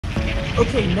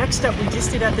Okay, next up, we just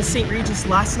stayed at the St. Regis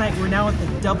last night. We're now at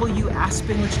the W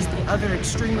Aspen, which is the other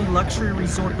extremely luxury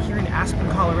resort here in Aspen,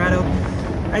 Colorado.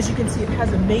 As you can see, it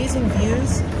has amazing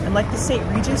views, and like the St.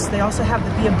 Regis, they also have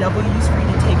the BMWs for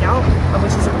you to take out,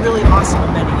 which is a really awesome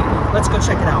amenity. Let's go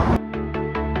check it out.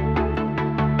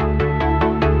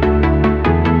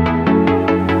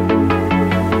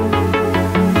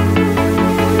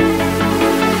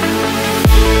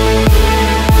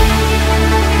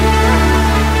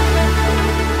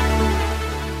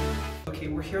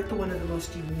 Here at one of the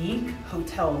most unique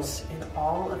hotels in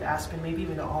all of Aspen, maybe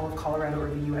even all of Colorado or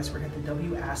the US. We're at the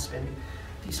W Aspen.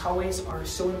 These hallways are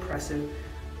so impressive.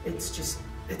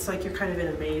 It's like you're kind of in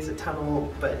a maze, a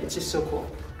tunnel, but it's just so cool.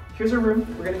 Here's our room.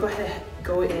 We're gonna go ahead and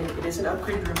go in. It is an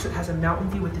upgraded room, so it has a mountain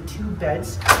view with the 2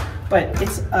 beds, but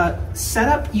it's a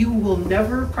setup you will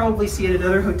never probably see at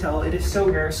another hotel. It is so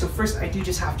rare. So first, I do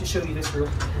just have to show you this room.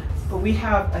 But we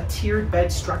have a tiered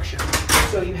bed structure.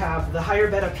 So you have the higher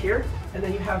bed up here, and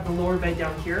then you have the lower bed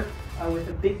down here with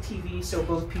a big TV, so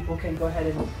both people can go ahead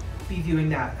and be viewing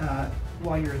that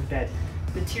while you're in bed.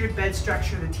 The tiered bed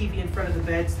structure, the TV in front of the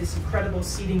beds, this incredible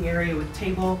seating area with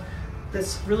table,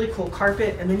 this really cool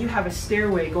carpet, and then you have a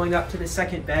stairway going up to the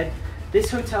second bed.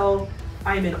 This hotel,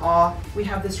 I'm in awe. We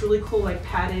have this really cool like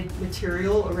padded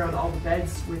material around all the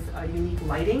beds with unique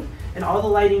lighting, and all the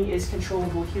lighting is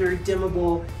controllable here,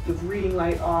 dimmable, with reading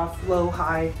light off, low,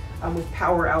 high, with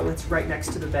power outlets right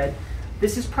next to the bed.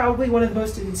 This is probably one of the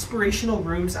most inspirational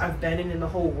rooms I've been in the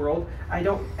whole world. I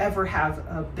don't ever have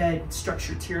a bed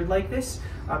structure tiered like this,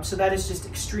 so that is just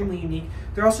extremely unique.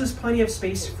 There also is plenty of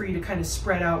space for you to kind of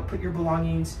spread out, put your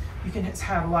belongings. You can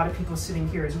have a lot of people sitting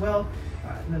here as well,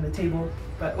 and then the table.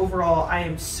 But overall, I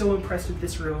am so impressed with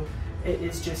this room. It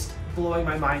is just blowing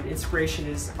my mind. Inspiration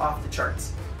is off the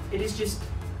charts. It is just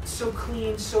so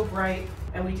clean, so bright,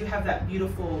 and we do have that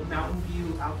beautiful mountain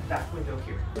view out the back window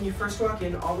here. When you first walk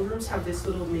in, all the rooms have this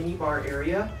little mini bar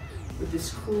area with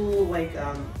this cool like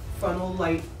funnel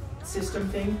light system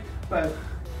thing, but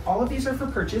all of these are for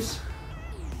purchase.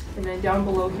 And then down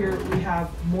below here, we have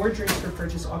more drinks for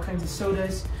purchase, all kinds of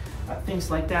sodas, things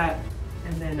like that.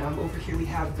 And then over here we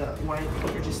have the wine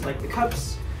cooler, just like the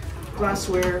cups,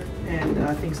 glassware,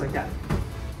 and things like that.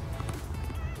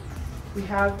 We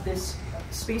have this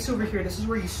space over here. This is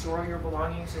where you store all your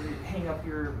belongings or you hang up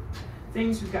your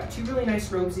things. We've got 2 really nice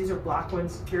robes. These are black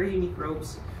ones, very unique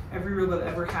robes. Every robe I've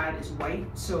ever had is white,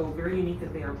 so very unique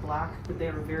that they are black, but they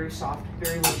are very soft,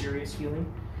 very luxurious feeling.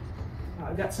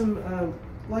 I've got some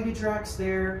luggage racks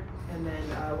there, and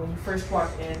then when you first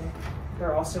walk in,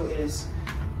 there also is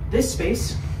this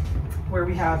space where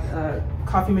we have a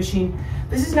coffee machine.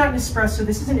 This is not an espresso.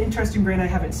 This is an interesting brand I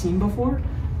haven't seen before,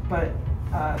 but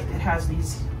it has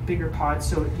these bigger pods,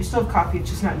 so you still have coffee, it's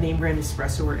just not name brand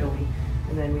espresso or illy.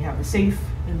 And then we have a safe,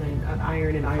 and then an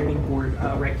iron and ironing board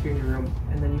right here in your room.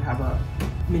 And then you have a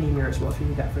mini mirror as well if you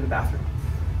need that for the bathroom.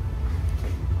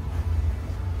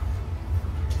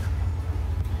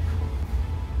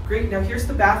 Great, now here's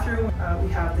the bathroom.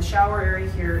 We have the shower area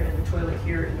here and the toilet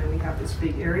here, and then we have this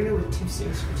big area with 2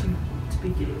 sinks for 2 to be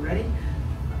getting ready.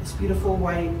 This beautiful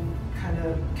white kind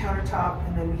of countertop,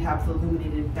 and then we have the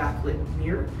illuminated backlit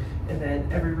mirror. And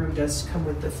then every room does come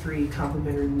with the 3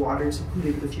 complimentary waters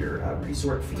included with your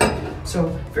resort fee. So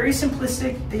very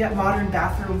simplistic, yet modern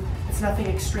bathroom. It's nothing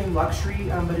extreme luxury,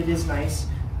 but it is nice.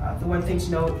 The one thing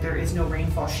to note, there is no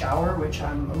rainfall shower, which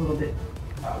I'm a little bit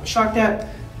shocked at,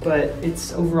 but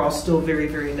it's overall still very,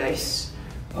 very nice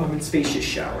and spacious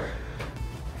shower.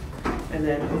 And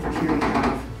then over here we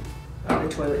have the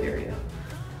toilet area.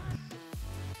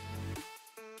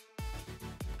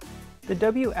 The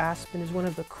W Aspen is one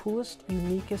of the coolest,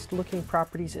 uniquest looking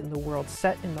properties in the world,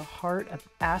 set in the heart of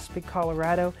Aspen,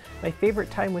 Colorado. My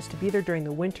favorite time was to be there during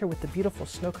the winter with the beautiful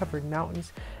snow-covered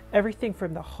mountains. Everything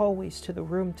from the hallways to the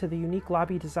room to the unique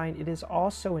lobby design, it is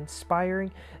all so inspiring.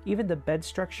 Even the bed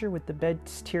structure with the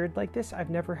beds tiered like this, I've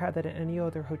never had that at any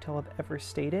other hotel I've ever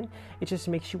stayed in. It just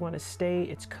makes you want to stay.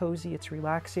 It's cozy, it's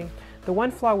relaxing. The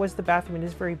one flaw was the bathroom. It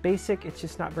is very basic, it's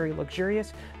just not very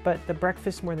luxurious, but the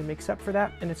breakfast more than makes up for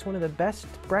that, and it's one of the best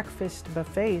breakfast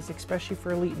buffets, especially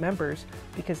for elite members,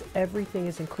 because everything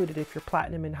is included. If you're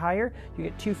platinum and higher, you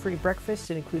get 2 free breakfasts.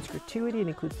 It includes gratuity, it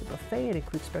includes the buffet, it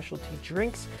includes specialty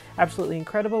drinks. Absolutely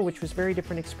incredible, which was a very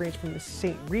different experience from the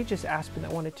St. Regis Aspen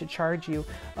that wanted to charge you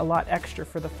a lot extra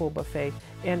for the full buffet,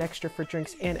 and extra for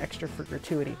drinks, and extra for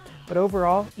gratuity. But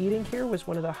overall, eating here was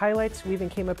one of the highlights. We even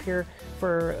came up here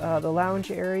for the lounge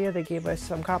area. They gave us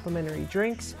some complimentary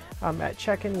drinks at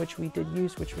check-in, which we did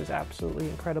use, which was absolutely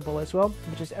incredible as well.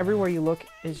 Just everywhere you look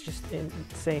is just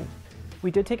insane.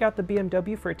 We did take out the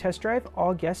BMW for a test drive.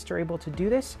 All guests are able to do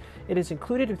this. It is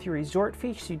included with your resort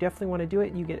fee, so you definitely want to do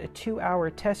it. You get a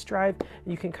 2-hour test drive.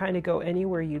 You can kind of go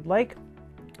anywhere you'd like.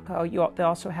 They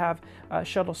also have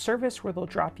shuttle service where they'll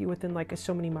drop you within like a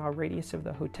so many mile radius of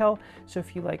the hotel. So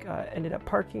if you ended up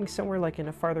parking somewhere like in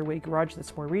a farther away garage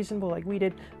that's more reasonable like we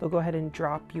did, they'll go ahead and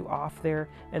drop you off there,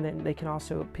 and then they can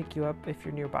also pick you up if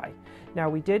you're nearby. Now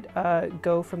we did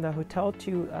go from the hotel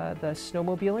to the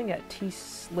snowmobiling at T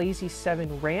Lazy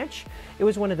 7 Ranch. It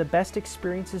was one of the best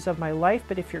experiences of my life,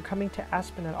 but if you're coming to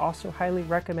Aspen, I'd also highly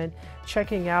recommend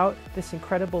checking out this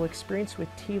incredible experience with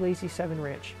T Lazy 7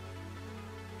 Ranch.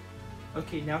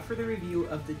 Okay, now for the review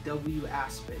of the W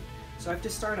Aspen. So I have to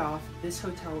start off, this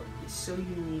hotel is so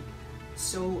unique,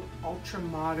 so ultra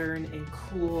modern and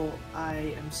cool.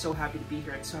 I am so happy to be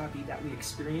here. I'm so happy that we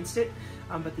experienced it.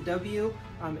 But the W,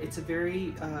 it's a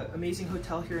very amazing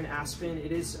hotel here in Aspen.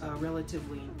 It is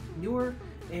relatively newer,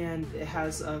 and it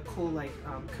has a cool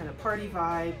kind of party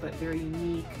vibe, but very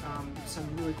unique. Some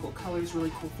really cool colors,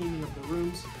 really cool theming of the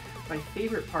rooms. My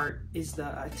favorite part is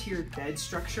the tiered bed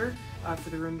structure for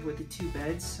the room with the 2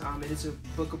 beds. It is a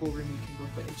bookable room you can book,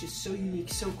 but it's just so unique,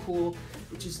 so cool.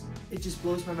 It just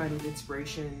blows my mind with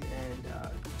inspiration,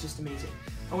 and just amazing.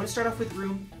 I want to start off with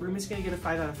room. Room is going to get a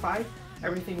 5 out of 5.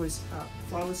 Everything was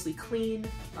flawlessly clean,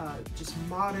 just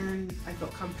modern. I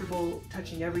felt comfortable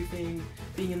touching everything,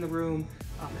 being in the room.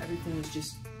 Everything was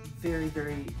just very,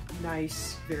 very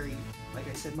nice, very, like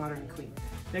I said, modern and clean.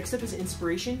 Next up is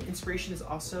Inspiration. Inspiration is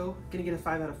also gonna get a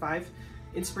 5 out of 5.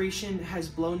 Inspiration has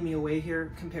blown me away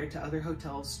here compared to other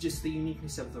hotels. Just the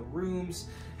uniqueness of the rooms,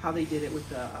 how they did it with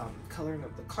the coloring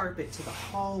of the carpet to the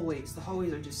hallways. The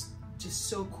hallways are just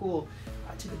so cool.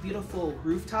 To the beautiful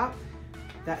rooftop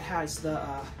that has the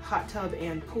hot tub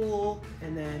and pool,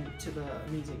 and then to the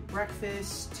amazing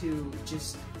breakfast, to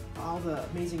just all the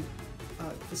amazing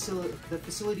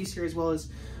facilities here, as well as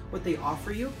what they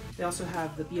offer you. They also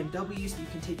have the BMWs that you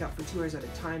can take out for 2 hours at a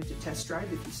time to test drive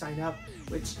if you sign up,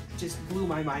 which just blew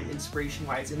my mind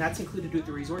inspiration-wise, and that's included with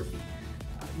the resort fee.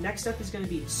 Next up is going to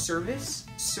be service.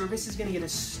 Service is going to get a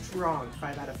strong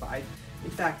 5 out of 5.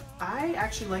 In fact, I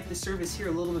actually like the service here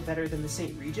a little bit better than the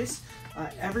St. Regis.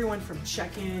 Everyone from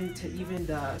check-in to even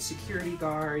the security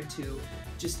guard to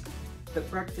just the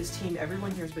breakfast team,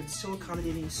 everyone here has been so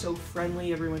accommodating, so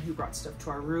friendly. Everyone who brought stuff to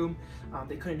our room,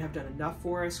 they couldn't have done enough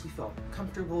for us. We felt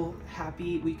comfortable,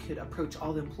 happy. We could approach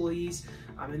all the employees,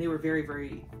 and they were very,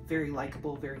 very, very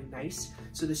likable, very nice.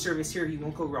 So the service here, you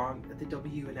won't go wrong at the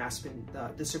W in Aspen.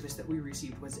 The service that we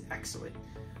received was excellent.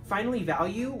 Finally,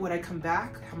 value. When I come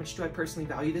back, how much do I personally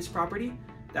value this property?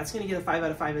 That's gonna get a 5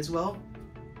 out of 5 as well.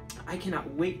 I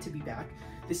cannot wait to be back.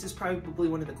 This is probably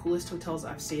one of the coolest hotels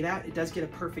I've stayed at. It does get a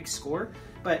perfect score,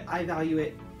 but I value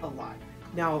it a lot.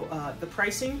 Now, the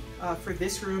pricing for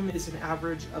this room is an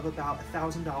average of about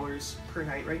 $1,000 per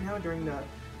night right now during the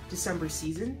December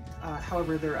season.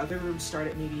 However, their other rooms start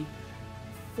at maybe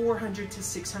 $400 to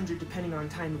 $600 depending on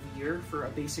time of year for a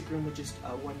basic room with just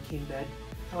 1 king bed.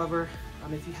 However,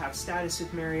 if you have status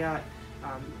with Marriott,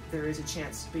 there is a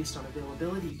chance based on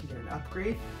availability you can get an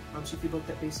upgrade. So if you book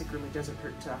that basic room, it doesn't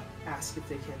hurt to ask if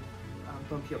they can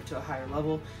bump you up to a higher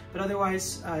level. But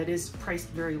otherwise, it is priced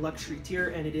very luxury tier,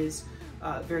 and it is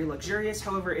very luxurious.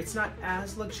 However, it's not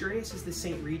as luxurious as the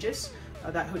St. Regis.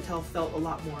 That hotel felt a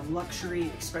lot more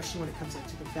luxury, especially when it comes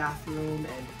to the bathroom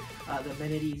and the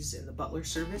amenities and the butler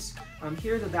service.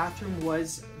 Here, the bathroom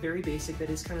was very basic.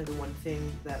 That is kind of the one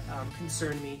thing that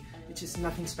concerned me. It's just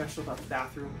nothing special about the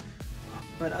bathroom.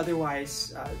 But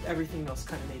otherwise, everything else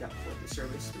kind of made up for the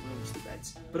service, the rooms, the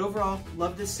beds. But overall,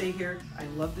 love to stay here. I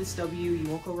love this W. You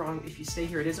won't go wrong if you stay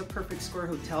here. It is a perfect score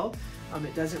hotel.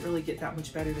 It doesn't really get that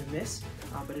much better than this,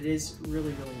 but it is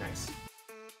really, really nice.